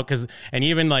chokes her out. Because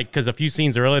a few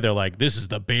scenes earlier, they're like, this is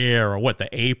the bear or the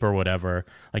ape or whatever.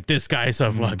 Like, this guy's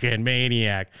a fucking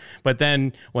maniac. But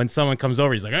then when someone comes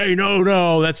over, he's like, hey,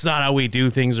 no, that's not how we do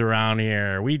things around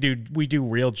here. We do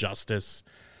real justice.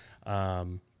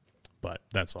 But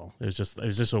that's all. It was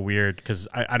just a weird, because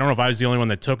I don't know if I was the only one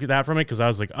that took that from it, because I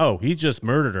was like, oh, he just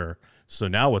murdered her. So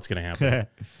now what's going to happen?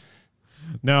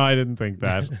 No, I didn't think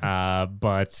that.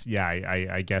 But yeah,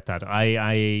 I get that.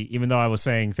 I even though I was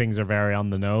saying things are very on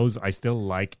the nose, I still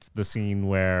liked the scene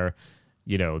where,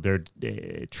 they're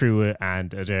True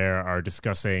and Adair are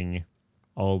discussing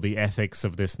all the ethics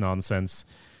of this nonsense,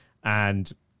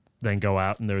 and then go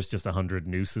out and there's just 100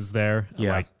 nooses there.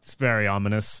 Yeah, like, it's very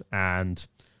ominous and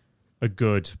a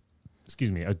good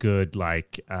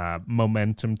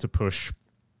momentum to push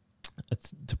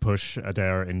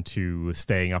Adair into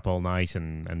staying up all night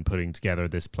and putting together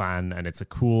this plan, and it's a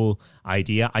cool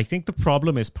idea. I think the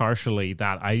problem is partially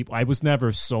that I was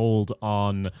never sold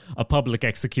on a public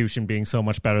execution being so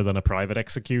much better than a private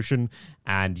execution.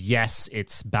 And yes,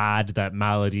 it's bad that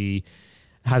Malady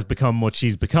has become what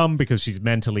she's become because she's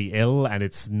mentally ill, and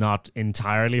it's not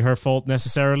entirely her fault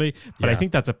necessarily. But I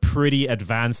think that's a pretty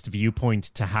advanced viewpoint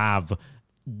to have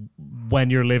when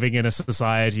you're living in a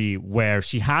society where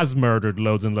she has murdered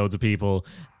loads and loads of people,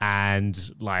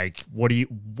 and like, what do you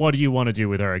want to do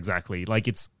with her exactly? Like,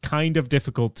 it's kind of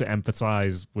difficult to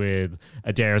empathize with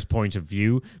Adair's point of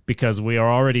view because we are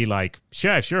already like,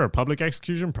 sure, public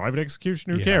execution, private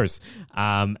execution, who cares?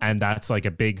 And that's like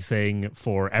a big thing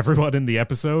for everyone in the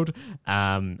episode.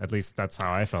 At least that's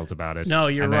how I felt about it. No,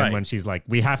 you're right. And then when she's like,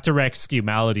 we have to rescue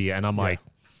Malady, and I'm like,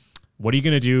 what are you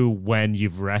going to do when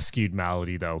you've rescued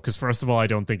Malady, though? Because first of all, I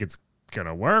don't think it's going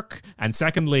to work. And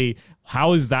secondly,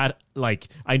 how is that, like,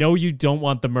 I know you don't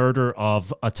want the murder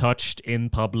of a Touched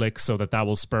in public so that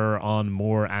will spur on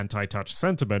more anti-Touched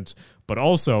sentiment, but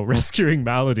also rescuing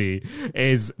Malady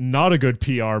is not a good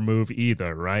PR move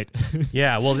either, right?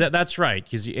 Yeah, well, that's right,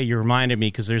 because you reminded me,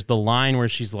 because there's the line where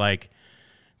she's like,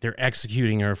 they're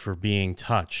executing her for being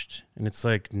touched. And it's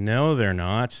like, no, they're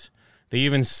not. They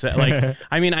even said, like,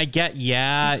 I mean, I get,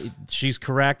 she's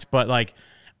correct, but like,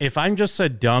 if I'm just a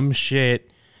dumb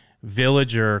shit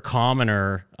villager,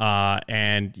 commoner,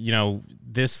 and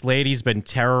this lady's been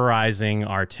terrorizing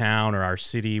our town or our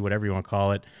city, whatever you want to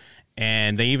call it,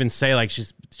 and they even say like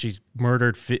she's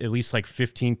murdered at least like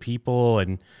 15 people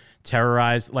and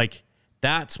terrorized, like,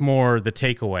 that's more the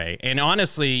takeaway. And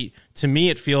honestly, to me,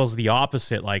 it feels the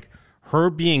opposite. Like, her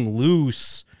being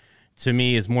loose, to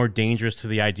me, is more dangerous to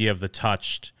the idea of the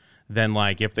Touched than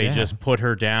like if they just put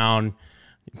her down.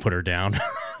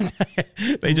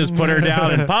 They just put her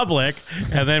down in public,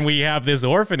 and then we have this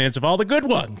orphanage of all the good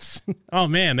ones. Oh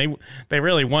man, they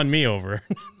really won me over.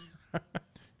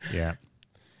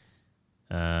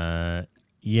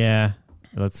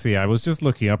 Let's see. I was just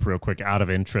looking up real quick, out of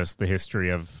interest, the history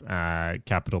of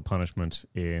capital punishment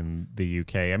in the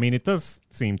UK. I mean, it does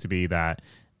seem to be that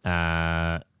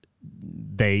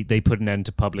they put an end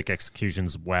to public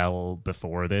executions well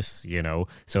before this,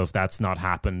 so if that's not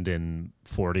happened in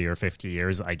 40 or 50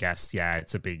 years, I guess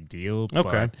it's a big deal.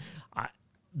 Okay.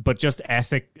 But just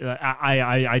ethic,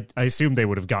 I assume they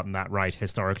would have gotten that right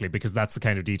historically, because that's the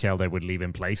kind of detail they would leave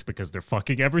in place, because they're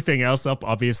fucking everything else up,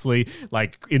 obviously,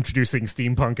 like introducing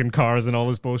steampunk and cars and all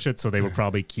this bullshit. So they would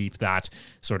probably keep that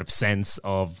sort of sense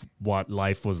of what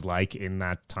life was like in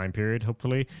that time period,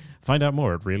 hopefully. Find out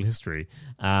more at Real History.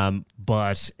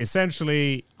 But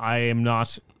essentially, I am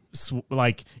not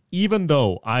like, even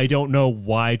though I don't know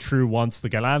why True wants the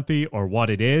Galanthe or what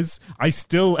it is, I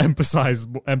still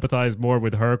empathize more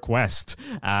with her quest,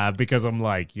 because I'm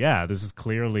like, yeah, this is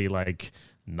clearly like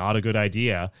not a good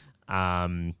idea,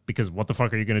 because what the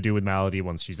fuck are you going to do with Malady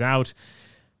once she's out?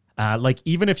 Like,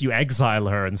 even if you exile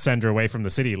her and send her away from the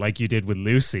city like you did with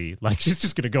Lucy, like, she's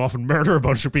just going to go off and murder a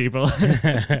bunch of people.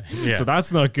 Yeah. So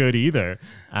that's not good either.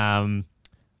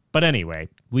 But anyway,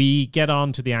 we get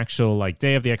on to the actual, like,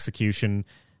 day of the execution.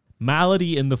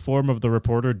 Malady, in the form of the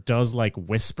reporter, does, like,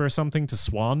 whisper something to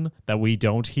Swan that we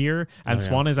don't hear. And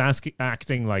Swan is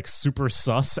acting, like, super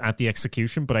sus at the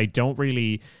execution, but I don't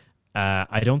really...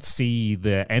 I don't see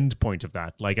the end point of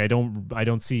that. Like, I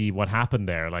don't see what happened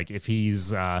there. Like, if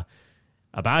he's a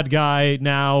bad guy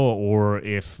now, or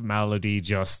if Malady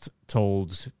just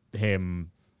told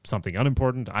him something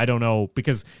unimportant. I don't know,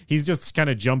 because he's just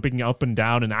kind of jumping up and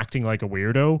down and acting like a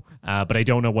weirdo. But I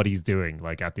don't know what he's doing,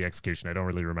 like, at the execution. I don't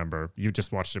really remember. You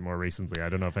just watched it more recently. I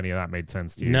don't know if any of that made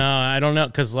sense to you. No, I don't know,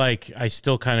 because, like, I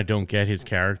still kind of don't get his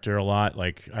character a lot.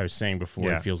 Like I was saying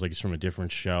before, It feels like he's from a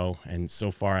different show, and so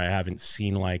far I haven't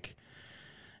seen, like,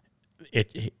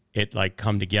 it like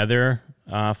come together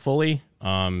fully.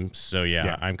 So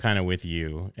yeah, I'm kind of with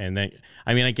you. And then,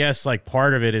 I mean, I guess, like,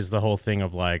 part of it is the whole thing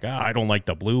of, like, I don't like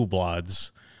the Blue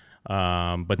Bloods.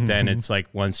 But then it's like,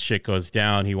 once shit goes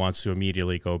down, he wants to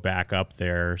immediately go back up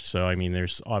there. So, I mean,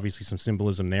 there's obviously some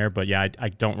symbolism there, but yeah, I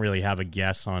don't really have a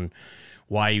guess on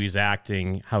why he was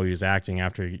acting, how he was acting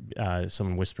after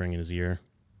someone whispering in his ear.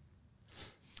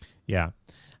 Yeah.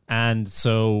 And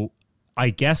so I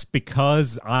guess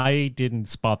because I didn't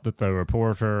spot that the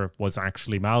reporter was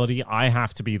actually Malady, I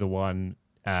have to be the one,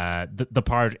 the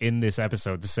part in this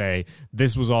episode to say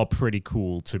this was all pretty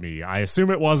cool to me. I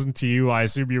assume it wasn't to you. I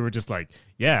assume you were just like,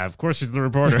 yeah, of course she's the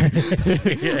reporter.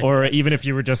 Or even if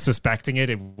you were just suspecting it,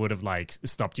 it would have, like,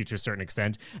 stopped you to a certain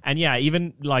extent. And yeah,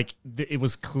 even, like, it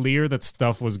was clear that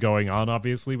stuff was going on,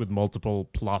 obviously, with multiple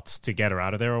plots to get her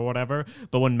out of there or whatever.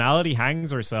 But when Malady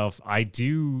hangs herself, I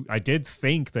did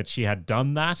think that she had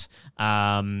done that.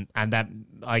 And that,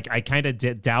 like, I kind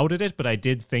of doubted it, but I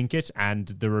did think it. And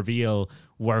the reveal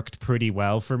worked pretty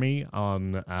well for me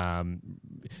on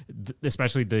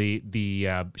especially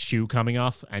the shoe coming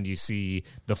off, and you see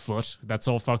the foot that's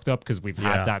all fucked up, because we've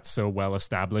had that so well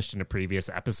established in a previous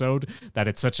episode that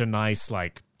it's such a nice,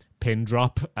 like, pin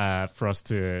drop for us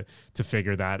to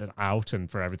figure that out, and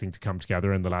for everything to come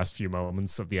together in the last few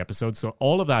moments of the episode. So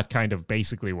all of that kind of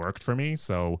basically worked for me,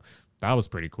 so that was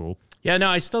pretty cool. Yeah, no,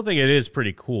 I still think it is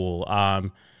pretty cool.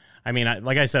 I mean,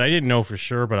 like I said, I didn't know for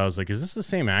sure, but I was like, is this the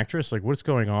same actress? Like, what's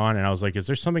going on? And I was like, is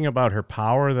there something about her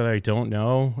power that I don't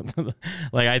know?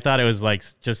 Like, I thought it was, like,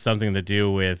 just something to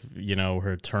do with, you know,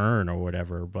 her turn or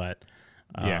whatever. But,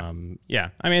 yeah,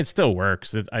 I mean, it still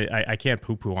works. I can't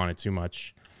poo-poo on it too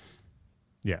much.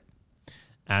 Yeah.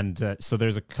 And so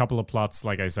there's a couple of plots,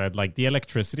 like I said, like the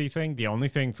electricity thing. The only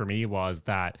thing for me was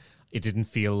that it didn't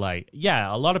feel like,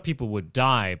 a lot of people would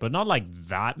die, but not like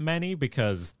that many,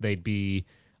 because they'd be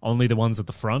only the ones at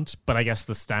the front. But I guess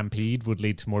the stampede would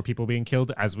lead to more people being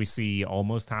killed, as we see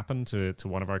almost happen to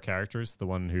one of our characters, the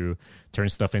one who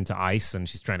turns stuff into ice and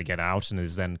she's trying to get out and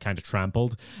is then kind of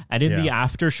trampled. And in the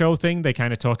after show thing, they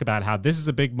kind of talk about how this is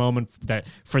a big moment that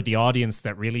for the audience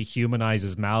that really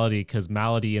humanizes Malady, because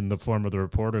Malady, in the form of the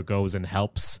reporter, goes and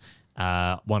helps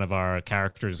one of our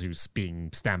characters who's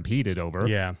being stampeded over.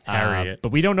 Yeah, Harriet.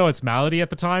 But we don't know it's Malady at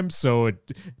the time, so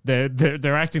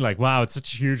they're acting like, wow, it's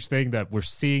such a huge thing that we're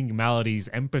seeing Malady's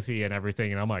empathy and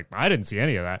everything. And I'm like, I didn't see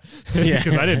any of that,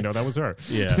 because I didn't know that was her.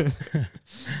 Yeah.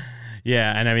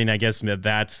 Yeah, and I mean, I guess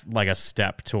that's like a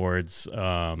step towards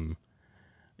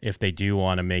if they do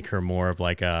want to make her more of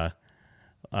like a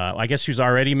I guess she's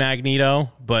already Magneto,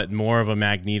 but more of a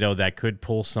Magneto that could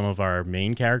pull some of our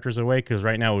main characters away, because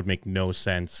right now it would make no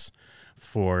sense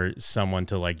for someone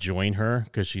to, like, join her,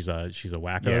 because she's a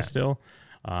wacko still.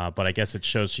 But I guess it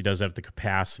shows she does have the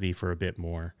capacity for a bit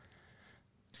more.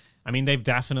 I mean, they've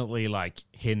definitely, like,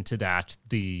 hinted at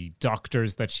the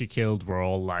doctors that she killed were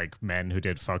all, like, men who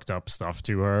did fucked up stuff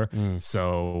to her.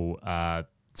 So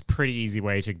it's a pretty easy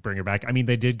way to bring her back. I mean,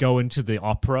 they did go into the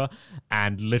opera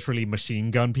and literally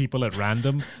machine gun people at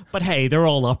random, but hey, they're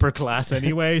all upper class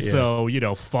anyway, so, you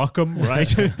know, fuck them, right?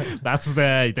 That's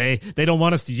they don't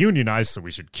want us to unionize, so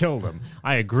we should kill them.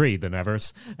 I agree, the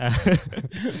Nevers.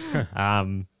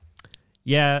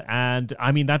 Yeah, and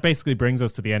I mean, that basically brings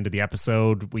us to the end of the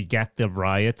episode. We get the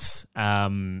riots.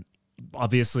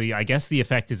 Obviously, I guess the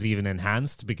effect is even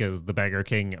enhanced because the Beggar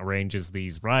King arranges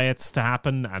these riots to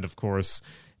happen. And of course,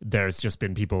 there's just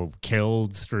been people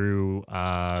killed through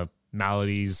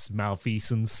Melody's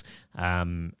malfeasance.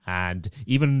 And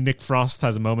even Nick Frost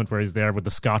has a moment where he's there with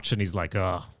the scotch and he's like,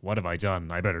 oh, what have I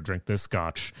done? I better drink this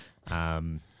scotch.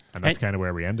 And that's kind of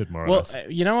where we ended, more or less.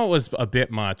 You know what was a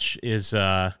bit much is,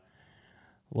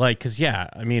 because, yeah,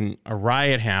 I mean, a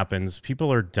riot happens,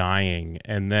 people are dying,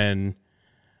 and then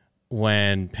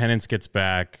when Penance gets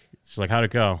back, she's like, how'd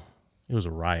it go? It was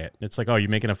a riot. It's like, oh, you're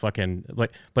making a fucking,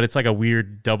 like, but it's like a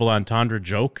weird double entendre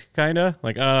joke, kind of.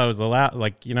 Like, oh, it was a lot,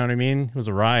 like, you know what I mean? It was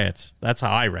a riot. That's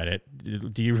how I read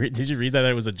it. Did you read that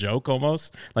it was a joke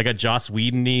almost? Like a Joss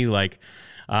Whedon-y, like,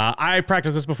 I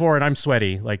practiced this before and I'm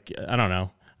sweaty. Like, I don't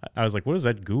know. I was like, what is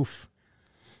that goof?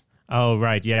 Oh,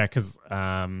 right. Yeah, because...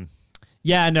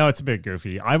 yeah, no, it's a bit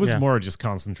goofy. I was more just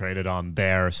concentrated on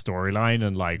their storyline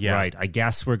and right, I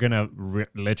guess we're going to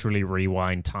literally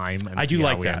rewind time and see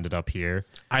how we ended up here.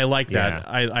 I like that.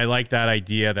 I like that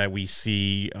idea that we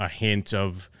see a hint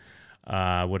of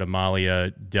what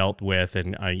Amalia dealt with.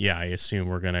 And I assume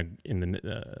we're going to, in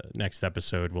the next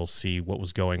episode, we'll see what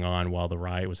was going on while the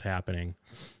riot was happening.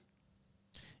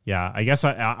 Yeah, I guess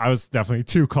I was definitely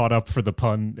too caught up for the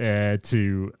pun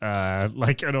to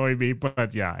annoy me,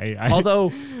 but yeah,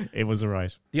 although it was all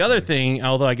right. The other thing,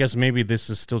 although I guess maybe this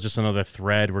is still just another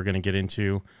thread we're going to get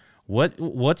into. What's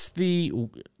with the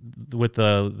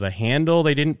handle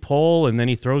they didn't pull, and then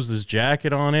he throws his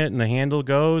jacket on it, and the handle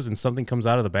goes, and something comes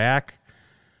out of the back?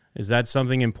 Is that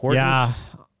something important? Yeah,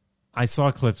 I saw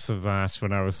clips of that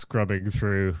when I was scrubbing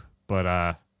through, but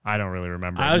I don't really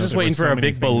remember. I was just waiting for a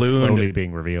big balloon slowly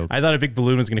being revealed. I thought a big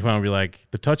balloon was going to come out and be like,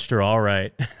 "The touched her all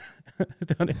right."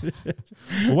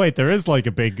 Well, wait, there is like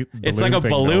a big. It's like a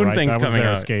balloon right? thing's that was coming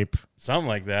their out. Escape, something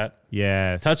like that.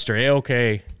 Yeah, touched her,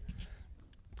 okay.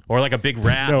 Or like a big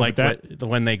rat, like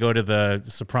when they go to the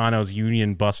Sopranos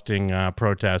union busting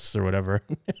protests or whatever.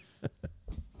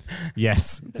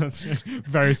 Yes, that's a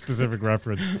very specific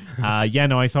reference. I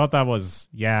thought that was,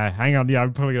 hang on,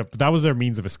 I'm pulling it up. But that was their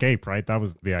means of escape, right? That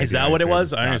was the idea. Is that what it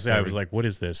was? Honestly, I was like, what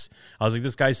is this? I was like,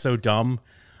 this guy's so dumb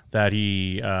that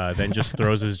he then just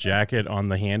throws his jacket on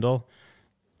the handle.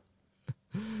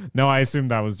 No, I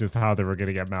assumed that was just how they were going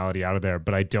to get Melody out of there,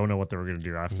 but I don't know what they were going to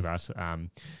do after that.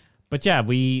 But yeah,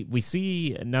 we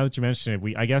see, now that you mention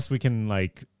it, I guess we can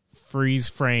like freeze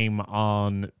frame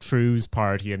on True's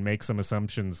party and make some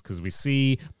assumptions, because we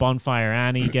see Bonfire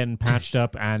Annie getting patched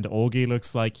up, and Augie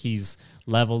looks like he's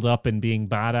leveled up and being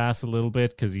badass a little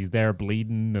bit because he's there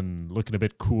bleeding and looking a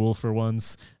bit cool for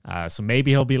once. So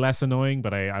maybe he'll be less annoying,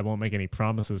 but I won't make any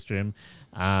promises, Jim.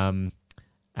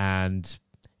 And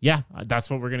yeah, that's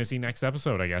what we're going to see next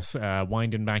episode, I guess.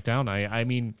 Winding back down. I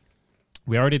mean,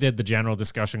 we already did the general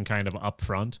discussion kind of up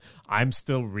front. I'm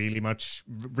still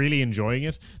really enjoying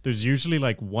it. There's usually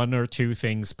like one or two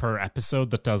things per episode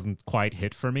that doesn't quite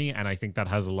hit for me, and I think that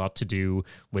has a lot to do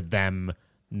with them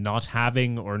not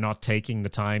having or not taking the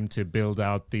time to build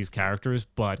out these characters.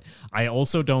 But I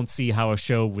also don't see how a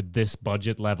show with this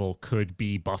budget level could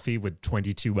be Buffy with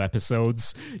 22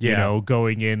 episodes,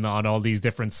 going in on all these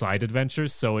different side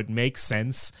adventures. So it makes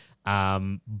sense.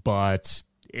 But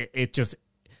it just...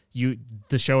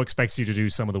 the show expects you to do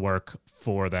some of the work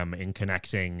for them in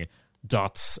connecting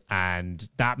dots, and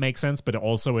that makes sense, but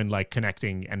also in like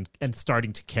connecting and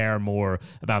starting to care more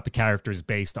about the characters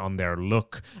based on their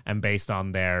look and based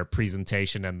on their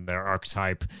presentation and their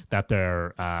archetype that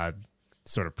they're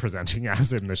sort of presenting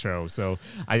as in the show. So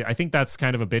I think that's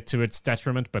kind of a bit to its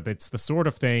detriment, but it's the sort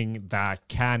of thing that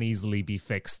can easily be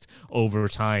fixed over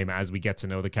time as we get to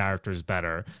know the characters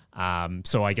better.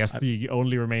 So I guess the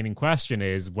only remaining question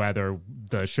is whether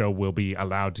the show will be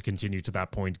allowed to continue to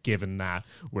that point, given that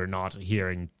we're not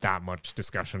hearing that much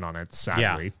discussion on it,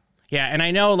 sadly. Yeah, and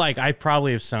I know like I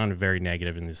probably have sounded very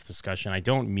negative in this discussion. I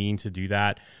don't mean to do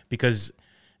that, because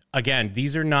again,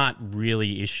 these are not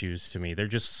really issues to me. They're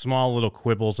just small little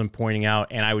quibbles I'm pointing out,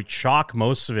 and I would chalk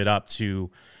most of it up to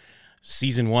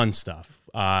season one stuff.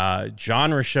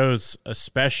 Genre shows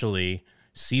especially,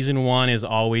 season one is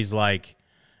always like,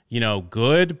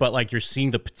 good, but like you're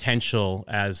seeing the potential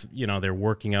as, they're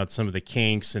working out some of the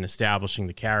kinks and establishing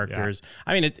the characters.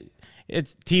 Yeah. I mean,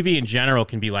 it's TV in general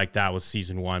can be like that with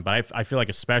season one, but I feel like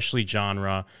especially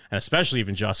genre and especially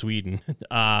even Joss Whedon.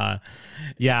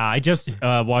 I just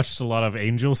watched a lot of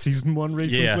Angel season one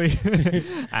recently.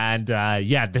 And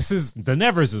this is The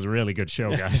Nevers is a really good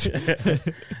show, guys.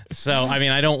 So, I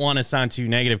mean, I don't want to sound too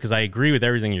negative because I agree with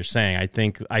everything you're saying. I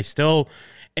think I still,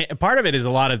 part of it is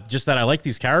a lot of just that I like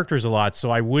these characters a lot.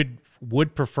 So I would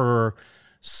prefer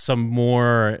some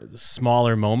more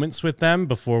smaller moments with them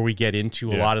before we get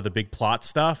into a lot of the big plot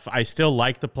stuff. I still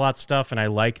like the plot stuff, and I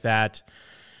like that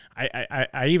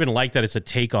I even like that it's a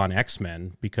take on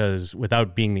X-Men, because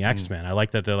without being the X-Men, I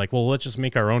like that they're like, well, let's just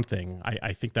make our own thing.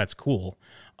 I think that's cool.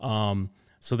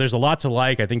 So there's a lot to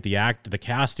like. I think the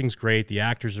casting's great. The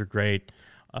actors are great.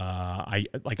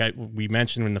 We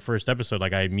mentioned in the first episode,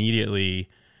 like I immediately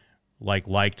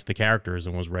liked the characters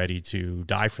and was ready to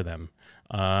die for them.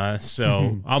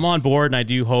 So I'm on board, and I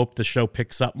do hope the show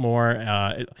picks up more.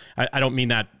 I don't mean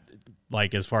that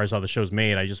like as far as how the show's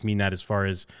made. I just mean that as far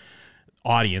as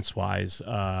audience wise.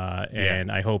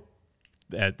 And I hope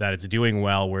that it's doing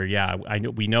well, where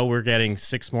we know we're getting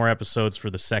 6 more episodes for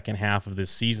the second half of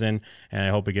this season, and I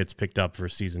hope it gets picked up for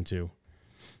season 2.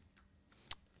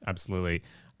 Absolutely.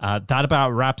 That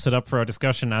about wraps it up for our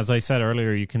discussion. As I said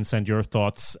earlier, you can send your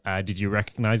thoughts. Did you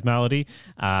recognize Melody?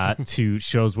 To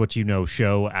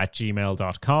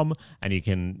showswhatyouknow@gmail.com. And you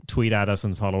can tweet at us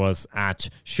and follow us at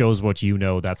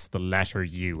showswhatyouKnow. That's the letter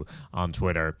U on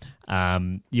Twitter.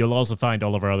 You'll also find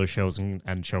all of our other shows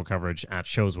and show coverage at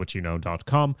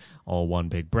showswhatyouKnow.com. All one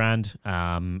big brand.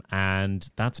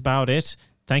 And that's about it.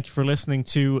 Thank you for listening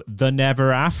to The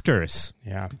Never Afters.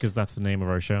 Yeah. Because that's the name of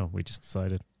our show. We just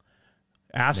decided.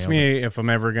 Ask me if I'm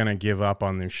ever going to give up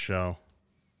on this show.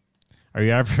 Are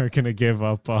you ever going to give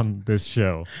up on this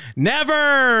show?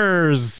 Nevers!